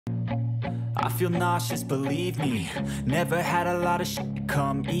I feel nauseous, believe me. Never had a lot of shit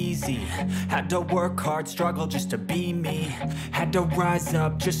come easy. Had to work hard, struggle just to be me. Had to rise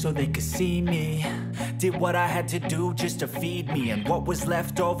up just so they could see me. Did what I had to do just to feed me. And what was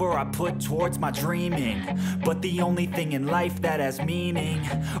left over I put towards my dreaming. But the only thing in life that has meaning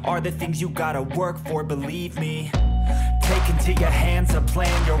are the things you gotta work for, believe me. Take into your hands a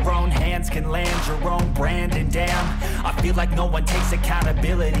plan. Your own hands can land your own brand. And damn, I feel like no one takes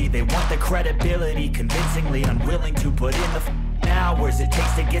accountability. They want the credibility, convincingly unwilling to put in the hours it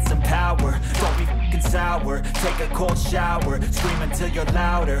takes to get some power. Don't be f***ing sour. Take a cold shower. Scream until you're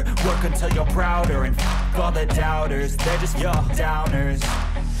louder. Work until you're prouder. And f*** all the doubters, they're just your downers.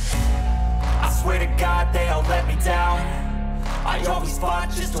 I swear to God they all let me down. I always fought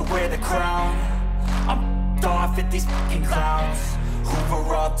just to wear the crown. I'm off at these fucking clowns who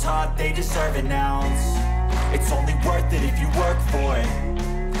were all taught they deserve an ounce. It's only worth it if you work for it.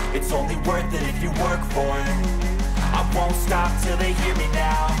 It's only worth it if you work for it. I won't stop till they hear me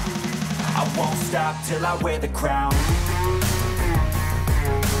now. I won't stop till I wear the crown.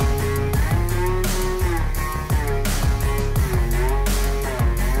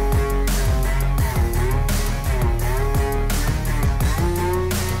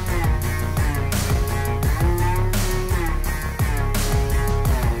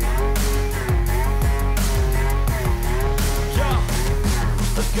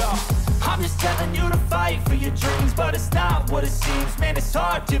 I'm just telling you to fight for your dreams, but it's not what it seems. Man, it's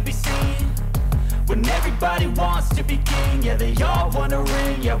hard to be seen when everybody wants to be king. Yeah, they all want a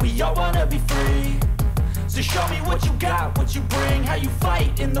ring, yeah, we all wanna be free. So show me what you got, what you bring, how you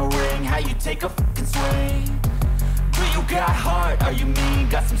fight in the ring, how you take a fucking swing. Do you got heart, are you mean?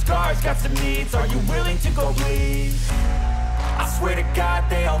 Got some scars, got some needs, are you willing to go bleed? I swear to God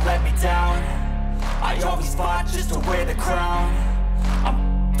they all let me down. I always fought just to wear the crown. I'm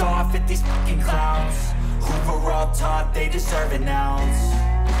off at these fucking clowns who were all taught they deserve an ounce.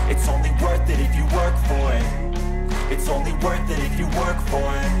 It's only worth it if you work for it. It's only worth it if you work for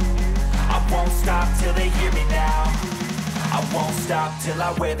it. I won't stop till they hear me now. I won't stop till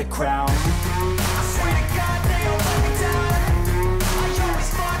I wear the crown. I swear to God they all let me down. I always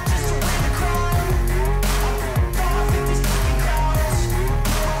fought just to wear the crown. I'm off at these fucking clowns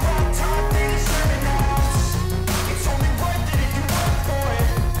who were all taught they deserve an ounce. It's only worth it if you work for it.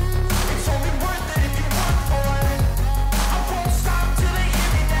 It's only worth it if you work for it. I won't stop till they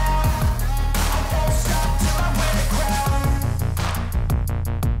hear me now. I won't stop till I wear the crown.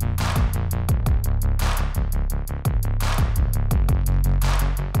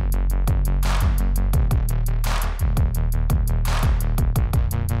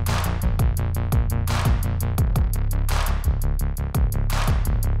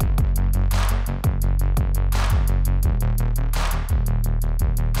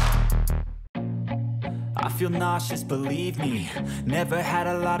 I feel nauseous, believe me. Never had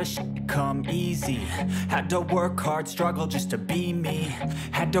a lot of shit come easy. Had to work hard, struggle just to be me.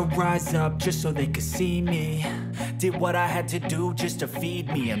 Had to rise up just so they could see me. Did what I had to do just to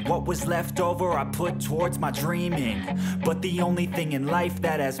feed me. And what was left over I put towards my dreaming. But the only thing in life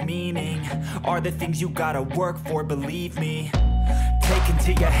that has meaning are the things you gotta work for, believe me. Take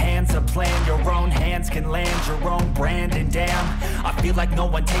into your hands a plan. Your own hands can land your own brand. And damn, I feel like no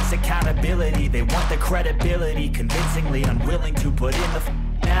one takes accountability. They want the credibility, convincingly unwilling to put in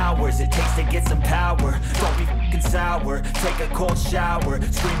the hours it takes to get some power. Don't be f***ing sour. Take a cold shower.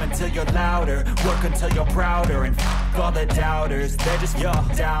 Scream until you're louder. Work until you're prouder. And f*** all the doubters, they're just your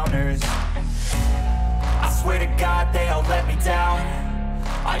downers. I swear to God they all let me down.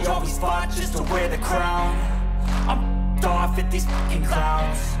 I always fought just to wear the crown. I'm off at these fucking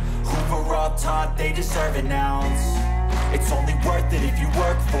clowns who were all taught they deserve an ounce. It's only worth it if you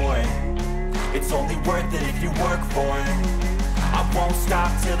work for it. It's only worth it if you work for it. I won't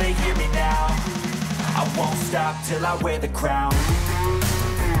stop till they hear me now. I won't stop till I wear the crown.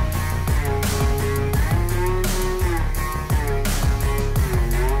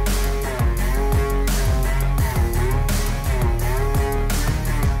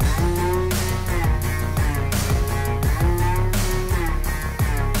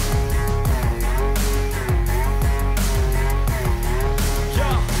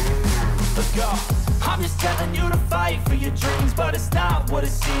 I'm just telling you to fight for your dreams, but it's not what it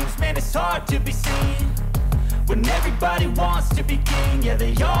seems. Man, it's hard to be seen when everybody wants to be king. Yeah,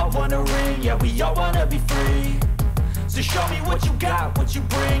 they all want a ring, yeah, we all wanna be free. So show me what you got, what you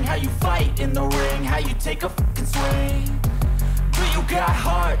bring, how you fight in the ring, how you take a fucking swing. Do you got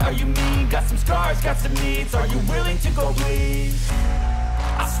heart, are you mean? Got some scars, got some needs, are you willing to go bleed?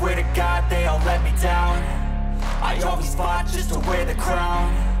 I swear to God they all let me down. I always fought just to wear the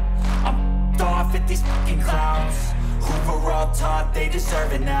crown. I'm these fucking clowns who were all taught they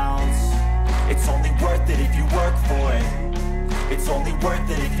deserve an ounce. It's only worth it if you work for it. It's only worth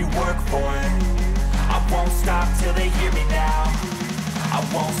it if you work for it. I won't stop till they hear me now. I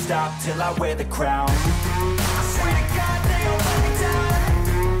won't stop till I wear the crown. I swear to God they all let me down.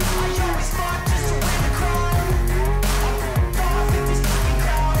 I always fought just to wear the crown. I'm off at these fucking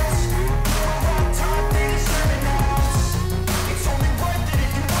clowns who are all taught they deserve an ounce. It's only worth it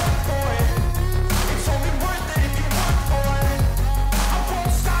if you work for it. It's only worth it if you work for it. I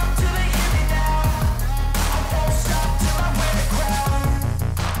won't stop till they hear me now. I won't stop till I wear the crown.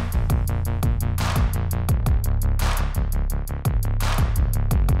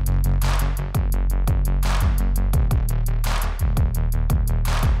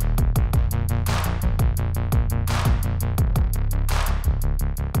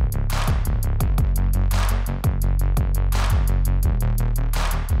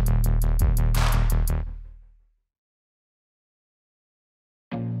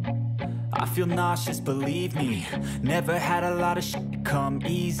 I feel nauseous, believe me. Never had a lot of shit come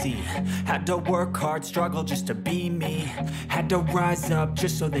easy. Had to work hard, struggle just to be me. Had to rise up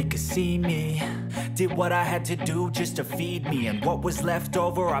just so they could see me. Did what I had to do just to feed me. And what was left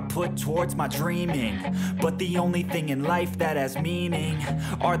over I put towards my dreaming. But the only thing in life that has meaning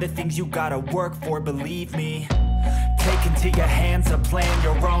are the things you gotta work for, believe me. Take into your hands a plan.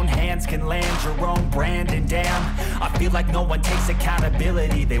 Your own hands can land your own brand. And damn, I feel like no one takes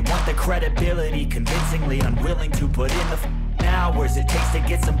accountability. They want the credibility, convincingly unwilling to put in the hours it takes to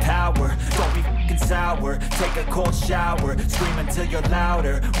get some power. Don't be fucking sour. Take a cold shower. Scream until you're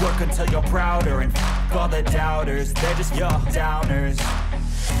louder. Work until you're prouder. And all the doubters, they're just your downers.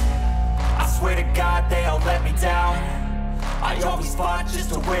 I swear to God they all let me down. I always fought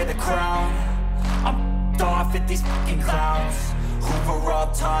just to wear the crown. I'm off at these fucking clowns who were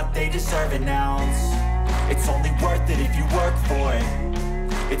all taught they deserve an ounce. It's only worth it if you work for it.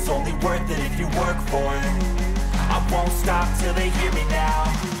 It's only worth it if you work for it. I won't stop till they hear me now.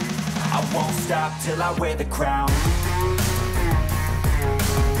 I won't stop till I wear the crown.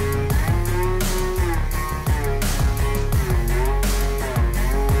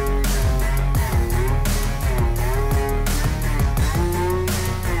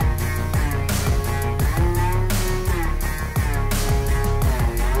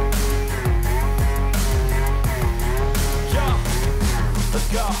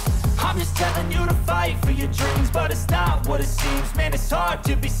 I'm just telling you to fight for your dreams, but it's not what it seems. Man, it's hard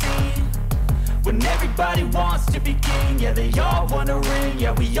to be seen when everybody wants to be king. Yeah, they all wanna ring,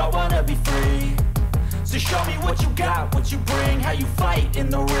 yeah, we all wanna be free. So show me what you got, what you bring, how you fight in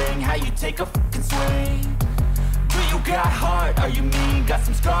the ring, how you take a fucking swing. Do you got heart, are you mean? Got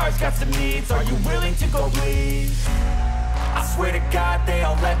some scars, got some needs, are you willing to go bleed? I swear to God they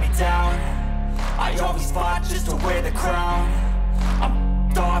all let me down. I always fought just to wear the crown. I'm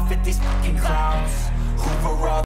off at these fucking clowns who were all